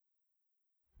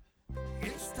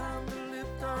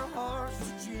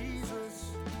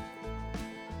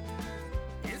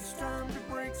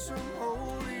some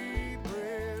holy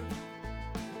bread.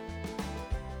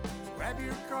 So grab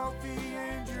your coffee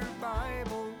and your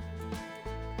Bible.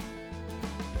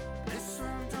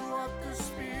 Listen to what the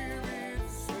Spirit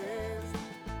says.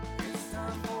 It's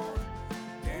time for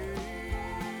daybreak.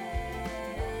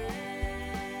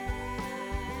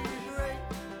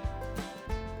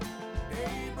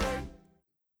 Daybreak.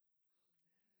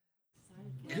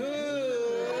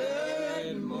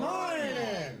 Good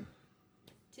morning.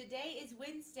 Today is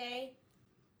Wednesday,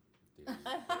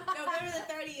 November the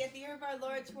 30th, year of our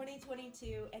Lord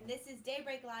 2022, and this is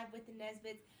Daybreak Live with the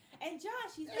Nesbits. And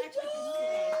Josh, he's back with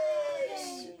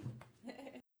us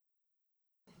today.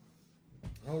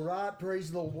 All right,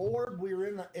 praise the Lord. We're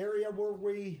in the area where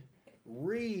we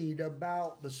read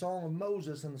about the Song of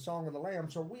Moses and the Song of the Lamb.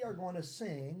 So we are going to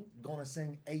sing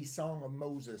a Song of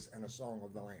Moses and a Song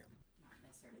of the Lamb. Not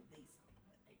necessarily the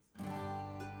song, but a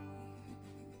song.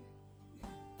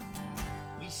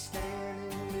 We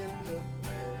stand and lift up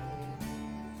praise.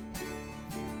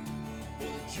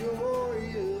 The joy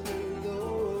of the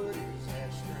Lord is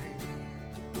our strength.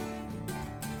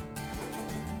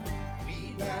 We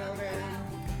bow down,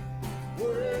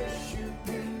 worship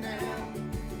Him now.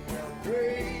 How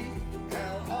great,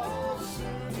 how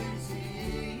awesome is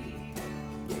He.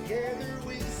 Together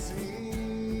we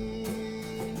sing.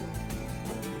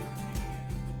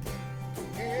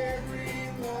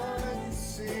 Everyone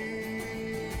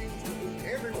sings.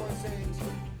 Everyone sings.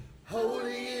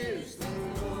 Holy is the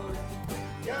Lord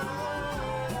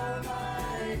God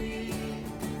Almighty.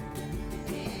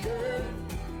 The earth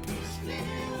is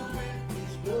filled with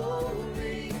His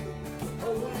glory.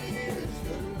 Holy is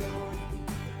the Lord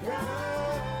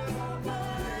God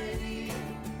Almighty.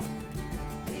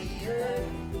 The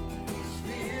earth is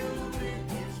filled with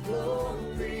His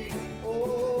glory.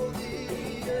 Oh, the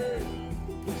earth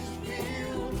is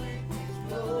filled with His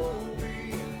glory.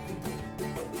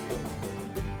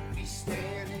 We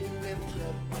stand and lift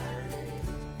up our hands.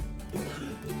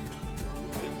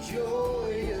 The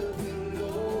joy of the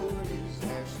Lord is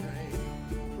our strength.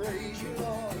 Praise you,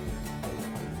 Lord.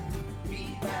 We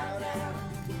bow down,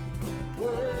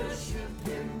 worship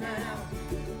Him now.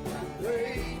 How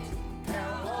great,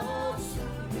 how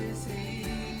awesome is He.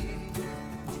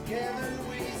 Together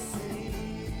we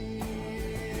sing.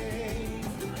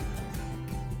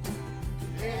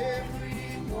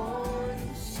 Everyone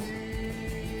sing.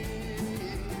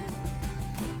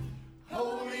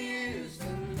 Holy is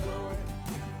the Lord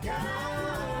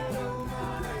God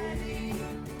Almighty.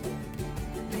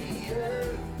 The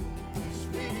earth is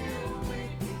filled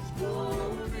with His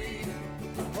glory.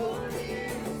 Holy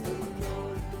is the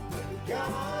Lord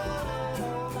God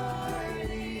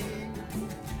Almighty.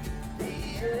 The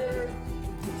earth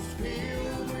is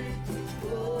filled with His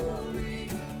glory.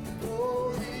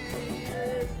 Oh, the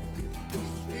earth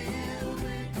is filled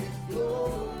with His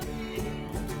glory.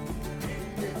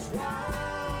 And it's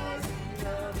rising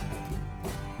up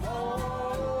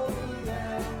all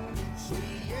around. It's the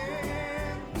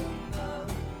anthem of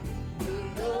the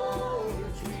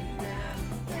Lord's renown.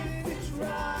 And it's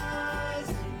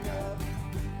rising up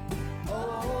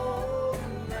all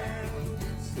around.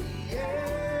 It's the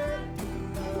anthem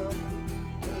of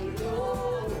the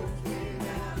Lord's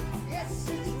renown. Yes,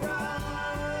 it's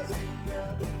rising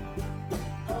up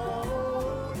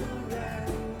all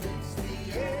around. It's the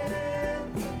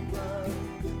anthem of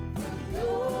the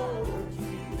Lord's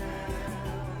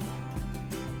renown.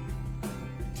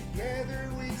 Together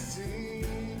we sing.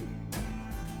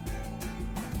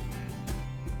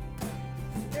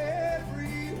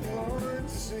 Everyone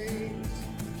sings.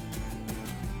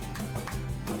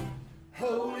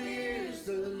 Holy is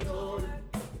the Lord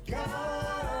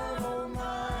God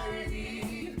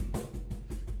Almighty.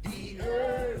 The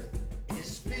earth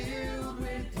is filled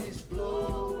with His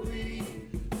glory.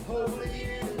 Holy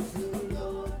is the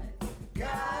Lord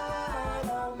God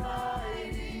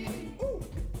Almighty.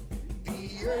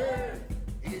 The earth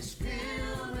is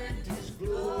filled with His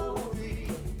glory.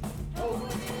 Holy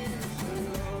is the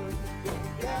Lord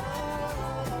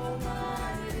God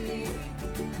Almighty.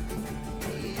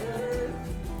 The earth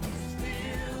is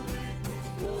filled with His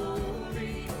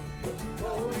glory.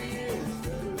 Holy is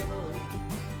the Lord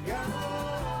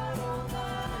God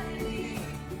Almighty.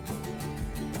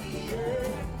 The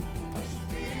earth is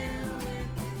filled with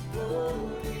His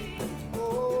glory.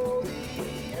 Oh, the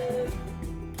earth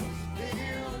is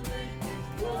filled with His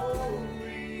glory.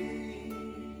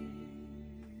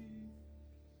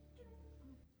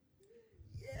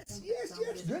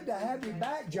 Yes. Good to have you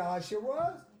back,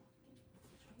 Joshua.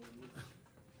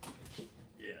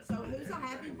 Yes. So who's a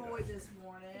happy boy this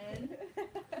morning?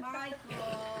 Michael.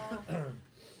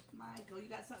 Michael, you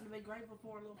got something to be grateful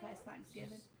for a little past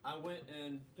Thanksgiving? I went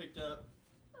and picked up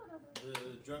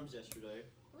the drums yesterday.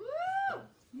 Woo!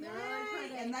 They're really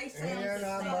pretty, and they sound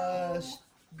And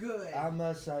good. I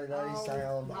must say they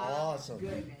sound my awesome.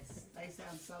 Goodness, they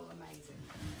sound so amazing.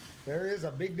 There is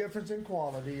a big difference in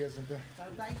quality, isn't there? So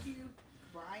thank you,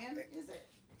 Brian. Is it?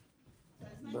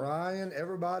 That's his name? Brian,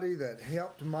 everybody that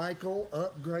helped Michael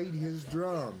upgrade his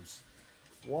drums.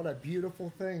 What a beautiful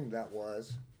thing that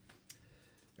was.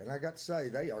 And I got to say,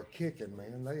 they are kicking,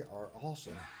 man. They are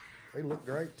awesome. They look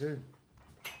great, too.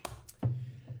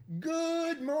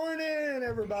 Good morning,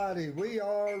 everybody. We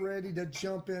are ready to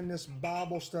jump in this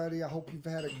Bible study. I hope you've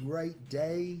had a great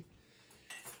day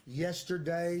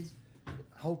yesterday.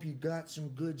 Hope you got some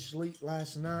good sleep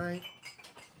last night.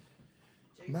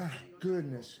 My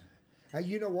goodness. Hey,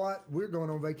 you know what? We're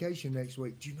going on vacation next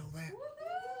week. Do you know that?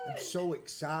 I'm so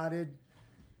excited.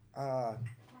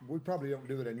 We probably don't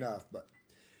do it enough, but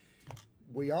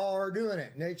we are doing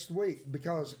it next week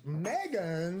because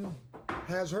Megan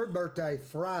has her birthday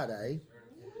Friday,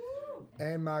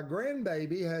 and my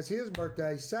grandbaby has his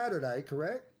birthday Saturday,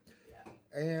 correct?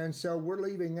 And so we're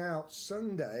leaving out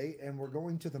Sunday, and we're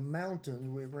going to the mountains.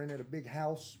 We rented a big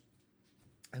house,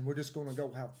 and we're just going to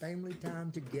go have family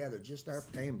time together, just our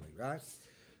family, right?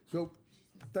 So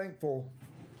thankful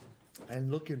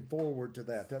and looking forward to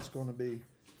that. That's going to be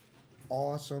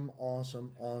awesome,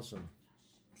 awesome, awesome.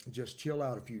 Just chill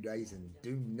out a few days and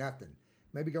do nothing.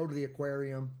 Maybe go to the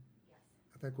aquarium.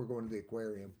 I think we're going to the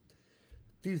aquarium.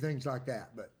 A few things like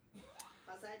that, but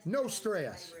That's no Aaron's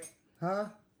stress. favorite. huh?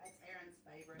 That's Aaron's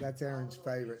favorite. That's Aaron's All the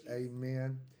little favorite. fishes.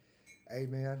 Amen.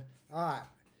 Amen. All right.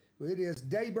 Well, it is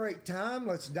daybreak time.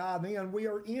 Let's dive in. We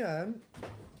are in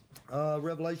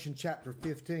Revelation chapter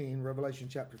 15. Revelation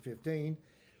chapter 15.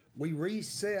 We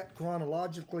reset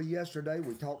chronologically yesterday.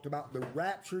 We talked about the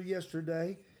rapture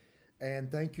yesterday.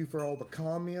 And thank you for all the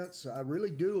comments. I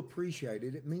really do appreciate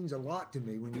it. It means a lot to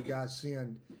me when you guys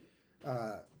send,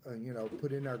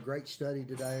 put in our great study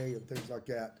today and things like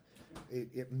that.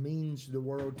 It means the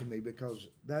world to me because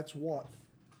that's what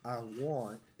I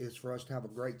want is for us to have a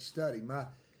great study. My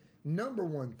number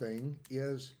one thing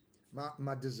is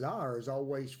my desire is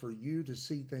always for you to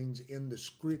see things in the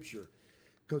scripture.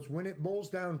 Because when it boils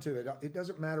down to it, it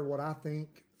doesn't matter what I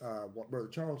think, what Brother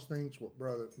Charles thinks, what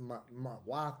my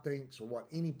wife thinks, or what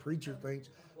any preacher thinks.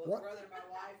 What brother my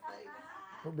wife thinks.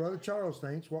 What Brother Charles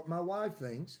thinks, what my wife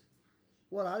thinks.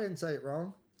 What, I didn't say it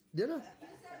wrong, did I?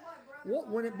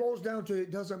 When it boils down to it,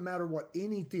 it doesn't matter what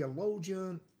any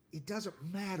theologian, it doesn't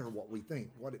matter what we think.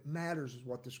 What it matters is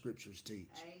what the scriptures teach.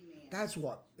 Amen. That's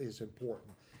what is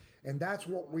important. And that's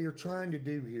what we are trying to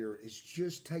do here is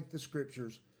just take the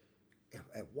scriptures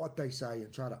at what they say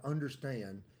and try to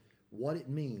understand what it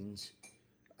means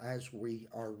as we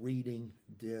are reading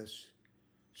this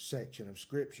section of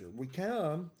scripture.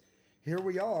 Here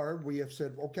we are, we have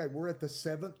said, okay, we're at the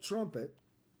seventh trumpet,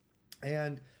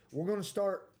 and we're going to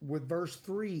start with verse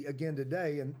 3 again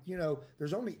today. And,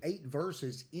 there's only 8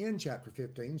 verses in chapter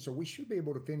 15, so we should be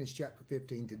able to finish chapter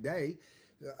 15 today,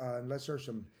 unless there's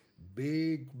some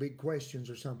big questions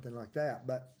or something like that.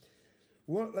 But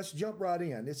let's jump right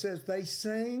in. It says, they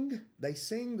sing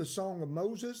the song of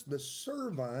Moses, the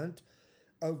servant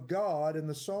of God, and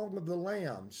the song of the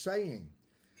Lamb, saying.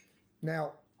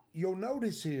 Now, you'll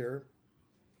notice here,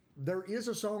 there is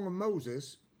a song of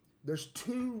Moses. There's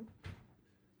 2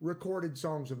 recorded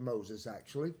songs of Moses,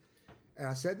 actually. And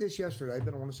I said this yesterday,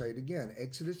 but I want to say it again.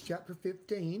 Exodus chapter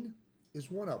 15 is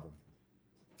one of them.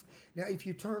 Now, if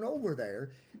you turn over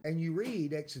there and you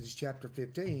read Exodus chapter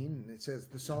 15, and it says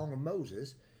the Song of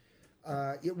Moses,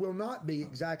 it will not be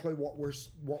exactly what we're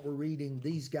reading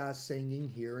these guys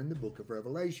singing here in the book of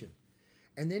Revelation.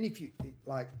 And then if you,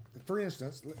 like, for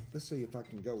instance, let's see if I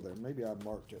can go there. Maybe I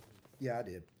marked it. Yeah, I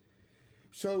did.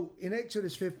 So in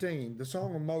Exodus 15, the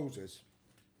Song of Moses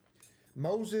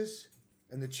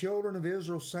and the children of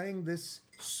Israel sang this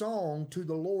song to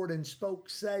the Lord and spoke,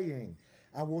 saying,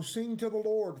 I will sing to the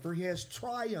Lord, for he has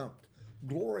triumphed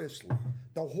gloriously.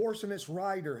 The horse and its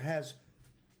rider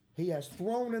he has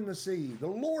thrown in the sea. The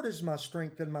Lord is my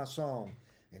strength and my song,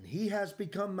 and he has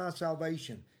become my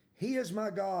salvation. He is my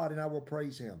God, and I will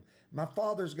praise him. My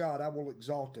father's God, I will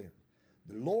exalt him.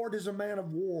 The Lord is a man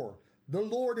of war. The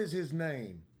Lord is his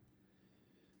name.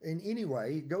 And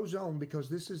anyway, it goes on because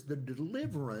this is the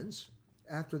deliverance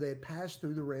after they had passed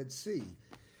through the Red Sea.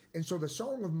 And so the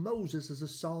Song of Moses is a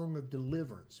song of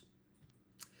deliverance.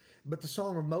 But the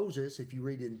Song of Moses, if you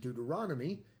read it in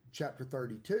Deuteronomy chapter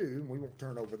 32, and we won't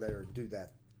turn over there and do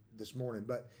that this morning,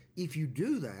 but if you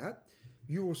do that,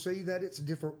 you will see that it's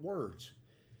different words.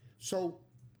 So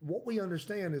what we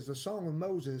understand is the Song of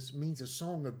Moses means a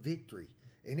song of victory.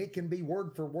 And it can be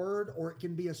word for word or it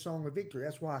can be a song of victory.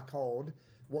 That's why I called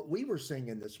what we were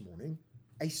singing this morning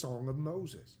a Song of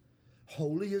Moses.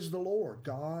 Holy is the Lord,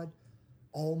 God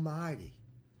Almighty.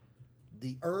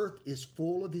 The earth is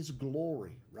full of his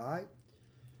glory, right?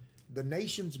 The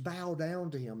nations bow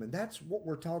down to him. And that's what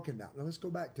we're talking about. Now let's go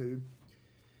back to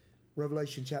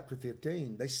Revelation chapter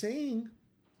 15. They sing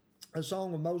a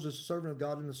song of Moses, the servant of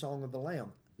God, and the song of the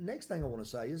Lamb. Next thing I want to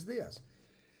say is this.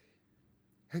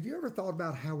 Have you ever thought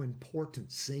about how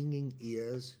important singing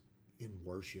is in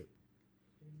worship?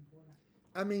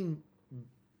 I mean,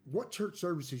 what church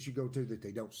services you go to that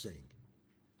they don't sing?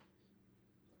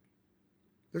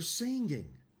 They're singing,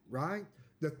 right?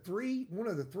 One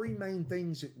of the three main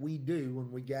things that we do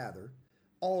when we gather,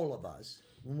 all of us,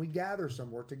 when we gather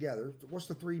somewhere together, what's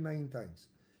the three main things?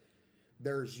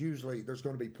 There's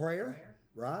going to be prayer.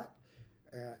 Right?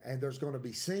 And there's going to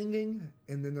be singing,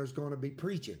 and then there's going to be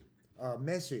preaching,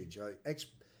 message,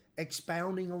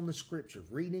 expounding on the scriptures,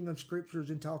 reading of scriptures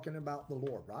and talking about the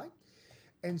Lord, right?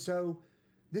 And so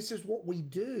this is what we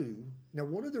do. Now,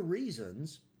 one of the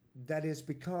reasons that has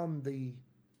become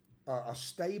a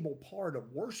stable part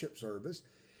of worship service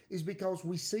is because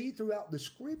we see throughout the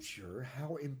scripture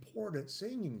how important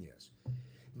singing is.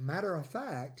 Matter of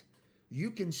fact,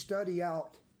 you can study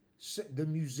out the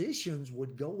musicians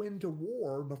would go into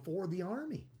war before the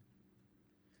army.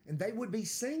 And they would be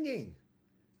singing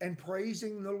and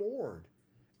praising the Lord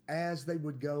as they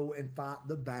would go and fight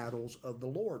the battles of the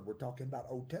Lord. We're talking about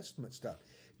Old Testament stuff.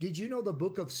 Did you know the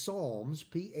book of Psalms,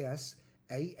 Psalms,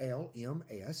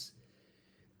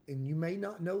 and you may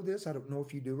not know this, I don't know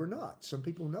if you do or not. Some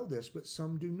people know this, but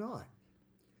some do not.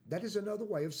 That is another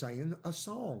way of saying a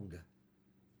song.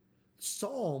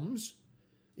 Psalms,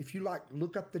 if you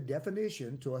look up the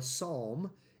definition to a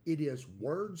psalm, it is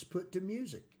words put to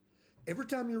music. Every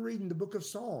time you're reading the book of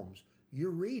Psalms,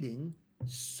 you're reading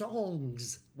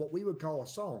songs, what we would call a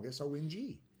song,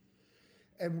 S-O-N-G.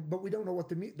 But we don't know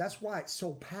what that's why it's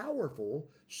so powerful.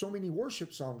 So many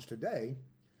worship songs today.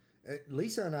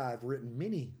 Lisa and I have written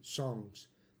many songs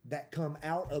that come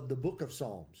out of the book of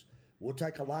Psalms. We'll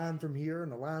take a line from here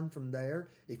and a line from there.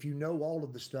 If you know all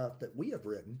of the stuff that we have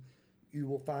written, you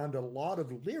will find a lot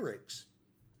of lyrics,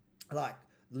 like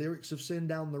lyrics of Send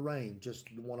Down the Rain,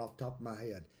 just the one off the top of my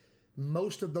head.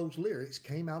 Most of those lyrics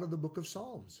came out of the book of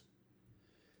Psalms.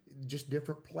 Just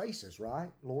different places, right?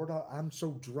 Lord, I'm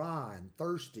so dry and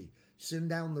thirsty. Send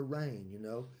down the rain, you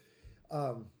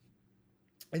know.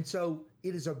 And so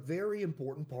it is a very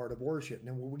important part of worship.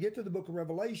 Now, when we get to the book of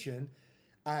Revelation,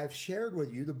 I've shared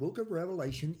with you the book of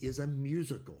Revelation is a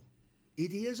musical.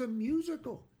 It is a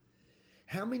musical.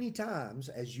 How many times,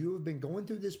 as you have been going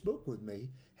through this book with me,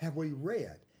 have we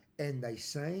read, and they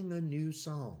sang a new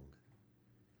song?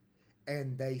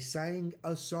 And they sang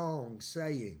a song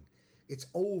saying, it's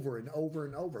over and over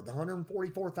and over. The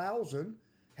 144,000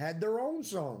 had their own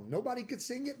song. Nobody could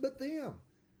sing it but them.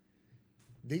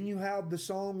 Then you have the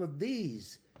song of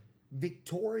these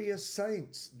victorious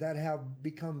saints that have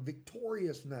become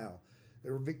victorious now.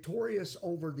 They're victorious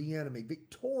over the enemy,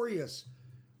 victorious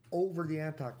over the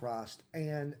Antichrist,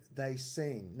 and they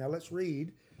sing. Now let's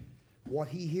read what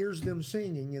he hears them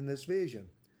singing in this vision.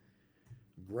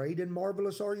 Great and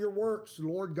marvelous are your works,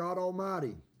 Lord God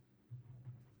Almighty.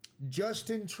 Just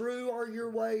and true are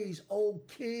your ways, O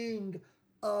King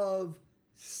of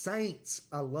Saints.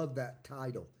 I love that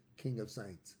title, King of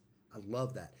Saints. I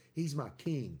love that. He's my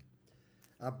King.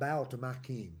 I bow to my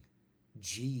King,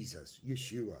 Jesus,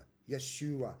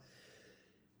 Yeshua.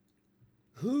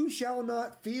 Who shall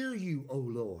not fear you, O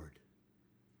Lord,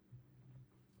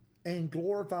 and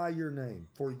glorify your name?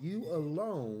 For you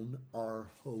alone are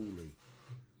holy.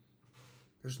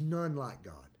 There's none like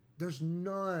God. There's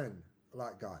none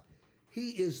like God.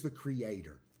 He is the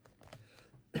creator.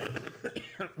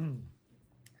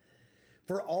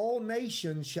 For all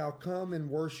nations shall come and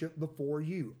worship before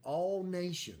you. All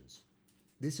nations.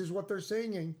 This is what they're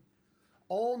singing.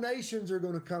 All nations are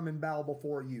going to come and bow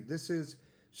before you. This is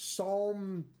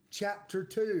Psalm chapter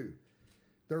 2.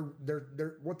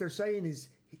 What they're saying is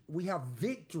we have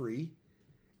victory,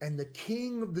 and the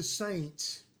King of the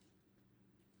saints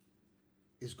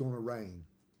is going to reign.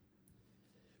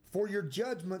 For your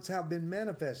judgments have been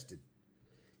manifested.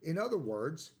 In other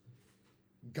words,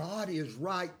 God is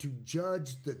right to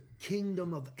judge the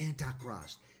kingdom of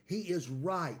Antichrist. He is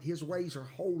right. His ways are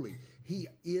holy. He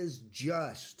is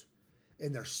just.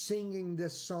 And they're singing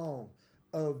this song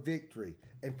of victory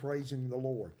and praising the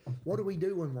Lord. What do we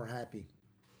do when we're happy?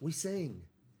 We sing.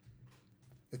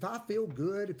 If I feel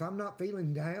good, if I'm not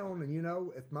feeling down,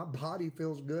 and if my body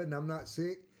feels good and I'm not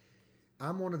sick,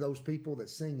 I'm one of those people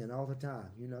that's singing all the time,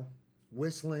 you know,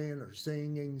 whistling or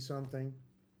singing something.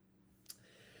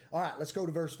 All right, let's go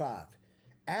to verse 5.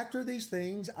 After these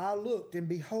things I looked, and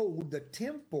behold, the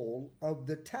temple of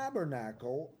the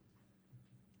tabernacle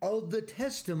of the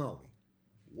testimony.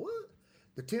 What?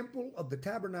 The temple of the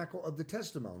tabernacle of the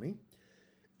testimony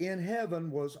in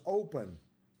heaven was open.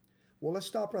 Well, let's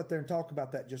stop right there and talk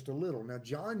about that just a little. Now,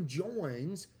 John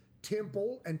joins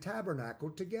temple and tabernacle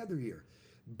together here.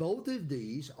 Both of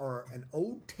these are an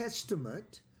Old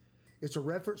Testament. It's a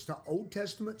reference to Old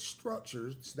Testament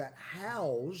structures that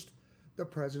housed the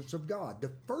presence of God.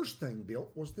 The first thing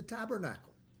built was the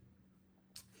tabernacle.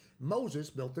 Moses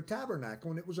built the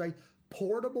tabernacle, and it was a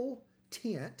portable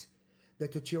tent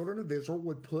that the children of Israel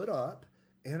would put up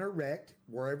and erect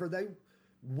wherever they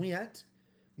went.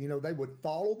 You know, they would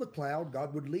follow the cloud.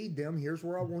 God would lead them. Here's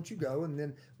where I want you to go. And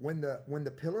then when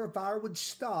the pillar of fire would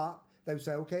stop, they would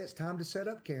say, okay, it's time to set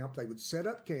up camp. They would set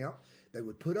up camp. They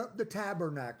would put up the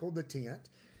tabernacle, the tent,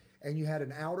 and you had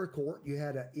an outer court. You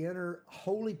had an inner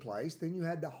holy place. Then you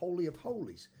had the Holy of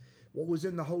Holies. What was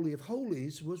in the Holy of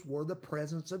Holies was where the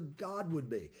presence of God would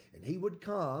be. And he would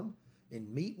come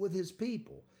and meet with his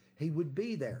people. He would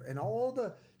be there. And all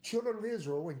the children of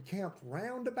Israel encamped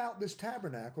round about this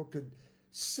tabernacle could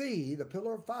see the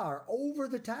pillar of fire over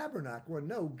the tabernacle and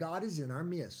know God is in our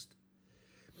midst.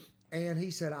 And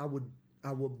he said, I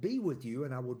will be with you,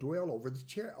 and I will dwell over the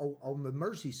on the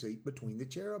mercy seat between the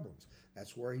cherubims.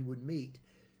 That's where he would meet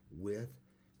with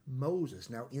Moses.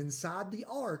 Now, inside the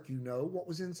ark, you know what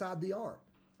was inside the ark?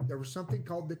 There was something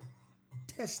called the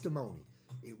testimony.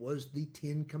 It was the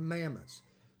 10 Commandments,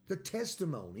 the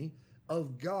testimony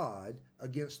of God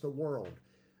against the world,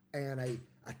 and a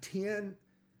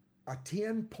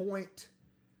 10-point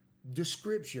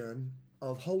description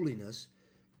of holiness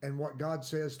and what God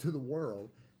says to the world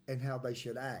and how they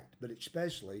should act, but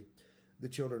especially the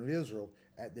children of Israel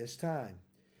at this time.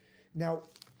 Now,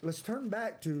 let's turn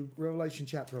back to Revelation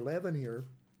chapter 11 here.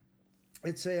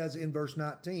 It says in verse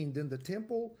 19, then the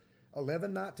temple,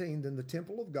 11:19, then the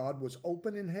temple of God was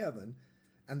open in heaven,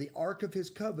 and the ark of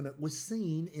his covenant was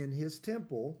seen in his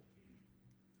temple.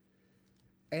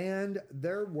 And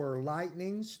there were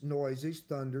lightnings, noises,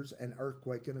 thunders, an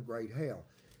earthquake, and a great hail.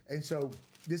 And so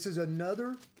this is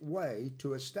another way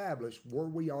to establish where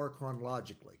we are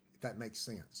chronologically, if that makes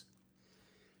sense.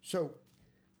 So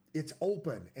it's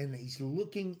open, and he's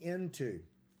looking into.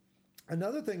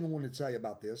 Another thing I wanted to say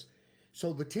about this,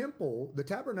 so the temple, the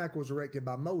tabernacle was erected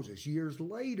by Moses. Years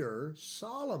later,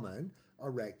 Solomon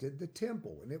erected the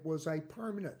temple, and it was a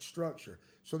permanent structure.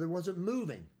 So there wasn't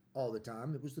moving all the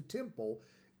time. It was the temple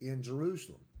in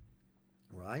Jerusalem,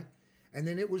 right? And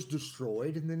then it was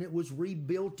destroyed, and then it was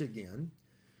rebuilt again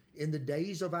in the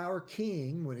days of our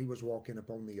king when he was walking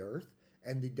upon the earth,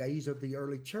 and the days of the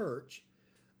early church.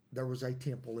 There was a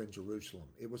temple in Jerusalem.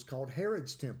 It was called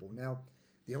Herod's temple. Now,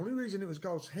 the only reason it was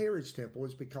called Herod's temple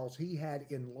is because he had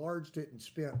enlarged it and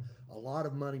spent a lot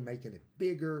of money making it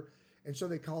bigger, and so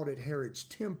they called it Herod's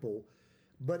temple,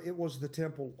 but it was the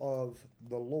temple of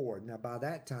the Lord. Now, by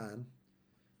that time,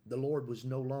 the Lord was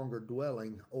no longer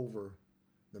dwelling over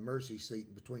the mercy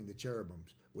seat between the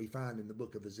cherubims. We find in the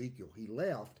book of Ezekiel, he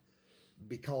left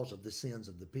because of the sins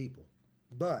of the people.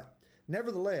 But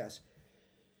nevertheless,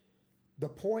 the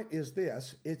point is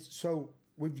this. It's so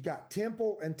we've got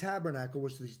temple and tabernacle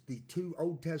was the two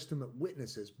Old Testament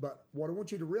witnesses. But what I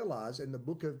want you to realize, and the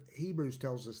book of Hebrews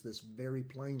tells us this very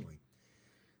plainly,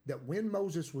 that when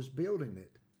Moses was building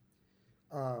it,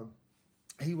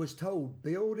 he was told,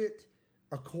 build it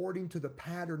according to the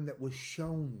pattern that was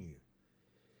shown you.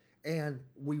 And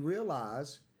we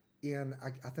realize in,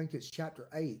 I think it's chapter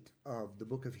 8 of the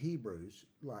book of Hebrews,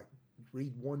 like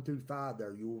read 1 through 5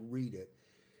 there, you'll read it.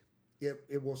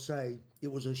 It will say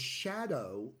it was a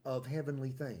shadow of heavenly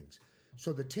things.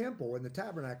 So the temple and the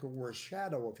tabernacle were a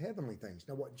shadow of heavenly things.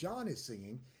 Now what John is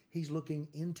seeing, he's looking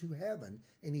into heaven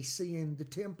and he's seeing the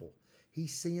temple.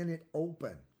 He's seeing it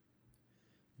open.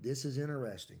 This is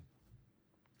interesting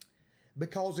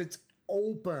because it's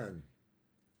open.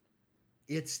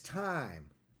 It's time.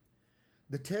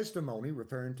 The testimony,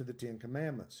 referring to the 10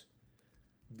 Commandments.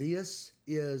 This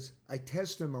is a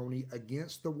testimony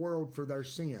against the world for their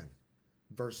sin.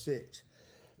 Verse 6.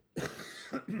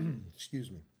 Excuse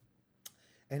me.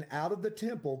 And out of the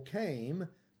temple came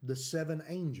the 7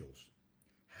 angels,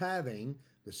 having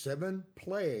the 7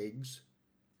 plagues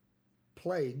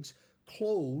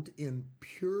clothed in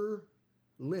pure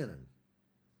linen,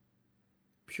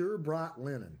 pure bright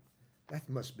linen. That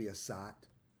must be a sight.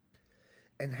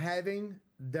 And having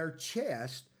their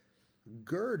chest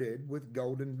girded with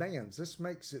golden bands. This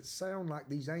makes it sound like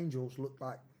these angels look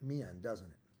like men, doesn't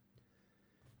it?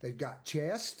 They've got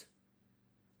chest.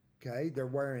 Okay, they're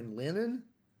wearing linen.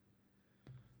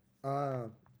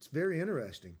 It's very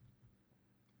interesting.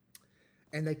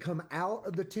 And they come out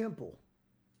of the temple.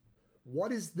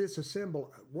 What is this a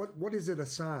symbol? What is it a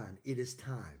sign? It is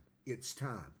time. It's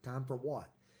time. Time for what?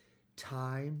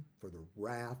 Time for the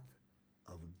wrath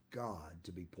of God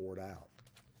to be poured out.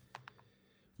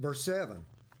 Verse 7.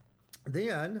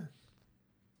 Then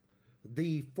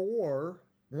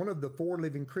one of the four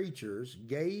living creatures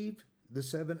gave the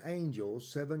seven angels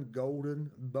 7 golden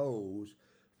bowls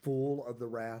full of the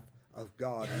wrath of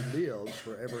God who lives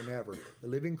forever and ever. The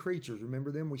living creatures,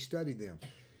 remember them? We studied them.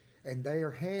 And they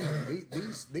are handing,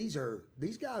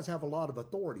 these guys have a lot of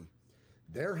authority.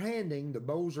 They're handing the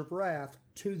bowls of wrath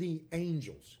to the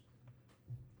angels.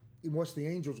 And what's the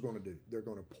angels going to do? They're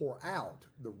going to pour out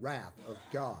the wrath of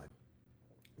God.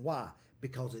 Why?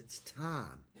 Because it's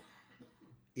time.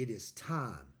 It is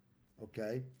time.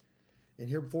 Okay? And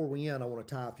here before we end, I want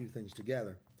to tie a few things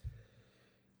together.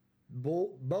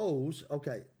 Bowls,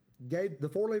 okay. The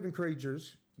 4 living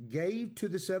creatures gave to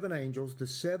the 7 angels the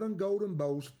 7 golden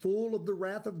bowls full of the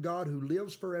wrath of God who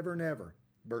lives forever and ever.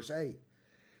 Verse 8.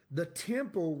 The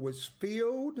temple was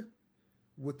filled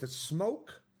with the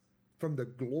smoke from the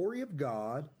glory of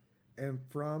God and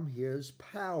from his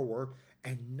power,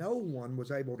 and no one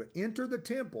was able to enter the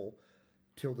temple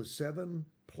till the 7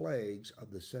 plagues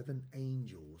of the 7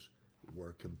 angels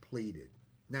were completed.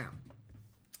 Now,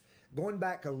 going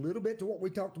back a little bit to what we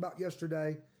talked about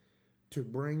yesterday to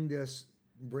bring this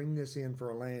in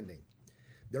for a landing.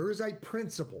 There is a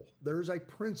principle.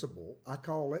 I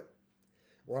call it,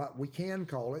 or we can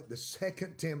call it the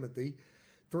 2 Timothy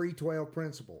 3:12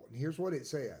 principle. And here's what it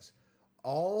says.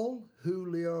 All who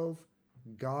live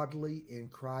godly in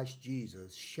Christ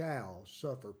Jesus shall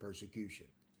suffer persecution.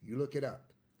 You look it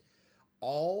up.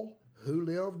 All who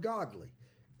live godly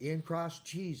in Christ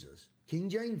Jesus, King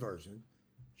James Version,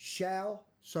 shall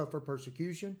suffer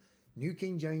persecution. New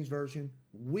King James Version,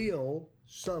 will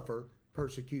suffer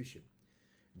persecution.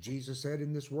 Jesus said,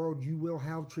 in this world you will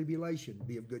have tribulation.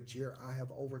 Be of good cheer. I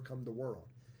have overcome the world.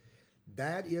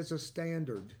 That is a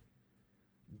standard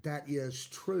that is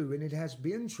true, and it has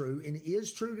been true and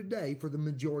is true today for the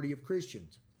majority of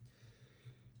Christians.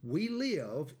 We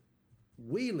live,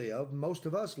 most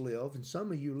of us live, and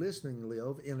some of you listening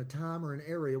live in a time or an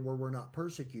area where we're not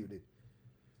persecuted.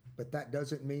 But that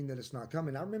doesn't mean that it's not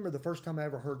coming. I remember the first time I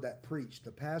ever heard that preached.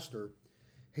 The pastor,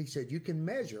 he said, you can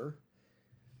measure.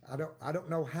 I don't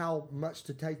know how much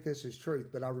to take this as truth,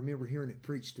 but I remember hearing it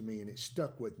preached to me, and it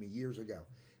stuck with me years ago.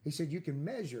 He said, you can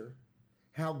measure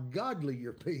how godly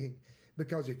you're being,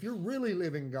 because if you're really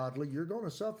living godly, you're going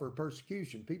to suffer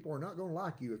persecution. People are not going to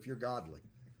like you if you're godly.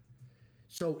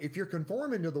 So if you're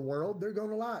conforming to the world,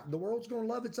 the world's going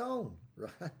to love its own,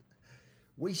 right?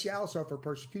 We shall suffer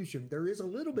persecution. There is a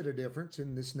little bit of difference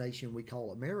in this nation we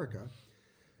call America,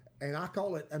 and I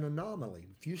call it an anomaly.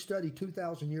 If you study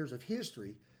 2,000 years of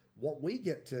history, what we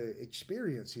get to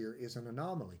experience here is an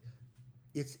anomaly.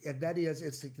 It's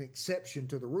an exception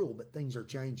to the rule, but things are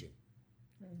changing.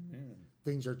 Amen.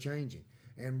 Things are changing.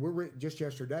 And just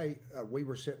yesterday, we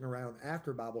were sitting around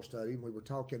after Bible study, and we were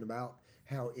talking about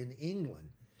how in England,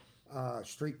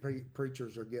 street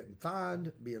preachers are getting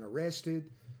fined, being arrested.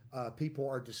 People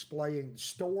are displaying,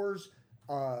 stores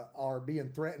are being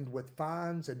threatened with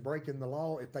fines and breaking the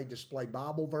law if they display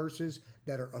Bible verses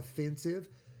that are offensive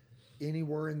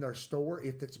anywhere in their store.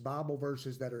 If it's Bible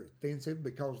verses that are offensive,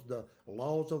 because the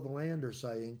laws of the land are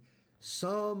saying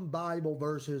some Bible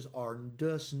verses are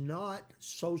just not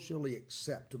socially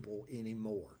acceptable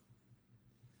anymore.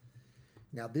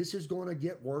 Now, this is going to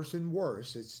get worse and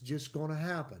worse. It's just going to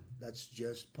happen. That's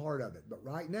just part of it. But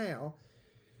right now,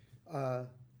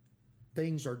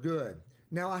 things are good.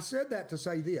 Now, I said that to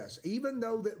say this. Even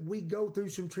though that we go through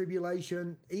some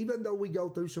tribulation, even though we go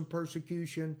through some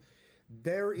persecution,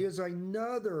 there is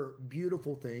another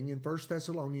beautiful thing in 1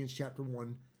 Thessalonians chapter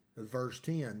 1, verse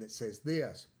 10 that says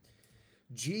this.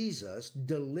 Jesus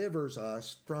delivers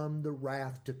us from the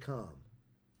wrath to come.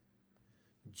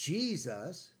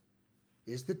 Jesus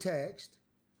is the text.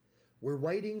 We're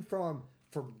waiting for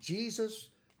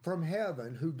Jesus from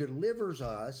heaven who delivers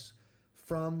us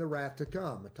from the wrath to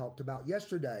come. I talked about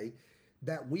yesterday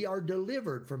that we are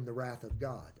delivered from the wrath of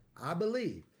God. I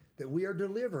believe that we are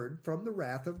delivered from the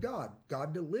wrath of God.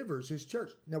 God delivers his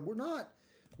church. Now, we're not.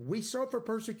 We suffer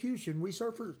persecution. We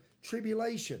suffer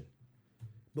tribulation.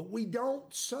 But we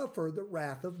don't suffer the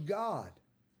wrath of God.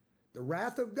 The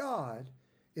wrath of God,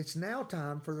 it's now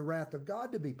time for the wrath of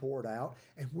God to be poured out,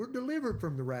 and we're delivered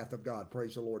from the wrath of God.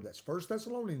 Praise the Lord. That's 1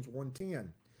 Thessalonians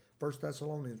 1:10. 1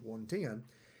 Thessalonians 1:10.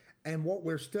 And what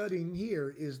we're studying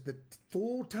here is the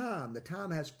full time. The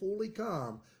time has fully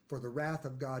come for the wrath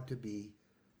of God to be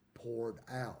poured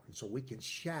out. And so we can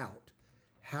shout,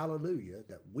 hallelujah,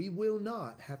 that we will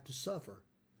not have to suffer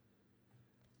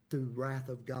through wrath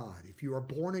of God. If you are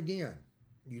born again,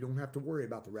 you don't have to worry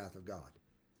about the wrath of God.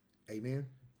 Amen.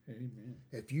 Amen.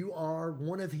 If you are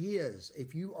one of his,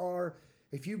 if you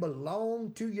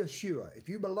belong to Yeshua, if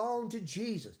you belong to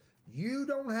Jesus, you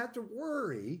don't have to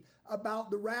worry about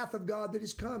the wrath of God that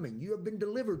is coming. You have been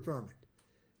delivered from it.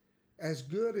 As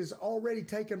good as already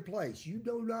taken place. You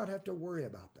do not have to worry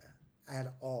about that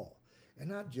at all.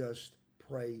 And I just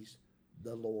praise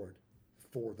the Lord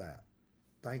for that.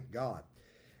 Thank God.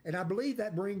 And I believe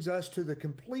that brings us to the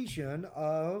completion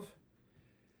of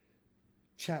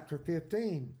chapter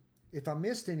 15. If I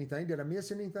missed anything, did I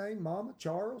miss anything, Mama,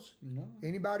 Charles? No.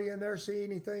 Anybody in there see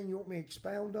anything you want me to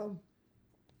expound on?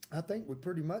 I think we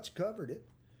pretty much covered it.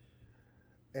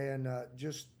 And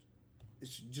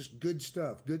it's just good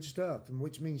stuff, and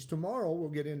which means tomorrow we'll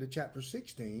get into chapter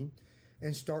 16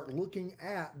 and start looking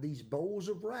at these bowls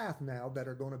of wrath now that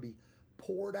are going to be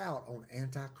poured out on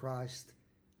Antichrist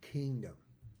kingdom.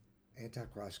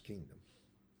 Antichrist kingdom.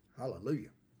 Hallelujah.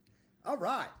 All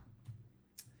right.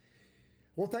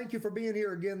 Well, thank you for being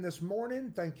here again this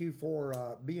morning. Thank you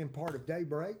for being part of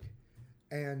Daybreak.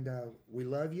 And we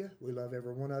love you. We love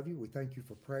every one of you. We thank you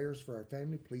for prayers for our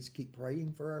family. Please keep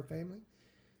praying for our family.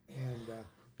 And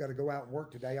got to go out and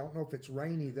work today. I don't know if it's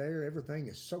rainy there. Everything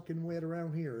is soaking wet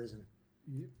around here, isn't it?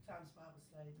 Yep. Time's Bible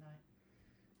study tonight.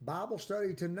 Bible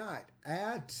study tonight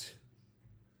at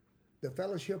the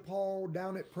Fellowship Hall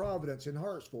down at Providence in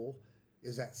Hartsville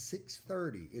is at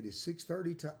 6:30. It is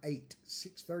 6:30 to 8.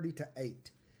 6:30 to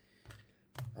 8.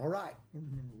 All right.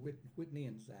 Remember Whitney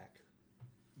and Zach.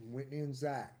 Whitney and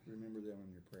Zach. Remember them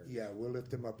in your prayers. Yeah, we'll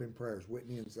lift them up in prayers.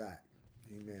 Whitney and Zach.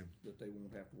 Amen. That they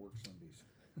won't have to work Sundays.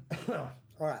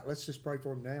 All right, let's just pray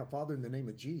for them now. Father, in the name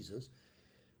of Jesus,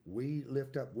 we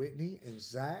lift up Whitney and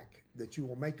Zach, that you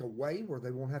will make a way where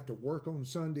they won't have to work on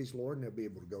Sundays, Lord, and they'll be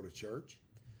able to go to church.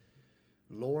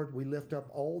 Lord, we lift up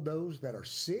all those that are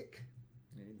sick.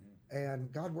 Amen.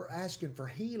 And God, we're asking for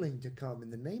healing to come. In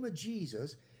the name of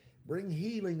Jesus, bring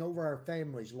healing over our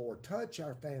families, Lord. Touch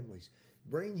our families.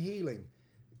 Bring healing.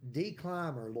 Dee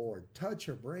Clymer, Lord. Touch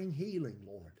her. Bring healing,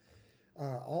 Lord.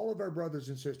 All of our brothers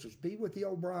and sisters, be with the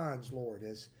O'Briens, Lord,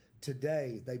 as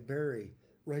today they bury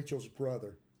Rachel's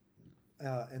brother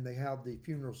and they have the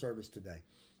funeral service today.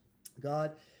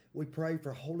 God, we pray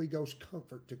for Holy Ghost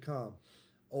comfort to come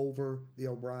over the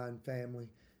O'Brien family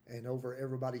and over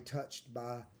everybody touched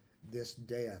by this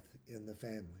death in the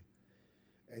family.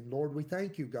 And Lord, we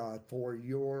thank you, God, for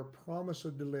your promise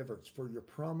of deliverance, for your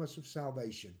promise of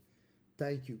salvation.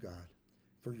 Thank you, God,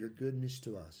 for your goodness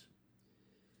to us.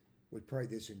 We pray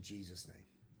this in Jesus'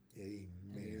 name.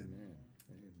 Amen. Amen.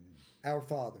 Amen. Our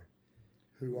Father,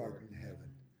 who art in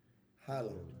heaven,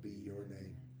 hallowed be your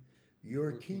name.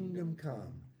 Your kingdom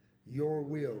come, your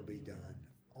will be done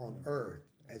on earth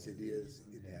as it is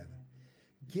in heaven.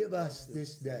 Give us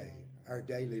this day our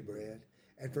daily bread,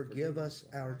 and forgive us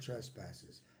our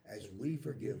trespasses, as we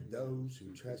forgive those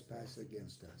who trespass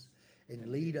against us.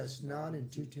 And lead us not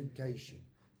into temptation,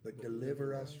 but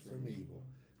deliver us from evil.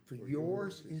 For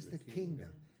yours is the kingdom,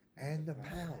 and the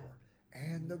power,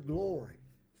 and the glory,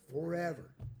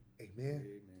 forever.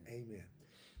 Amen. Amen.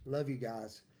 Love you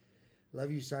guys.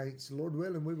 Love you, saints. Lord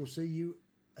willing, we will see you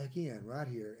again right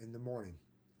here in the morning.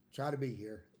 Try to be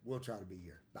here. We'll try to be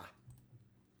here. Bye.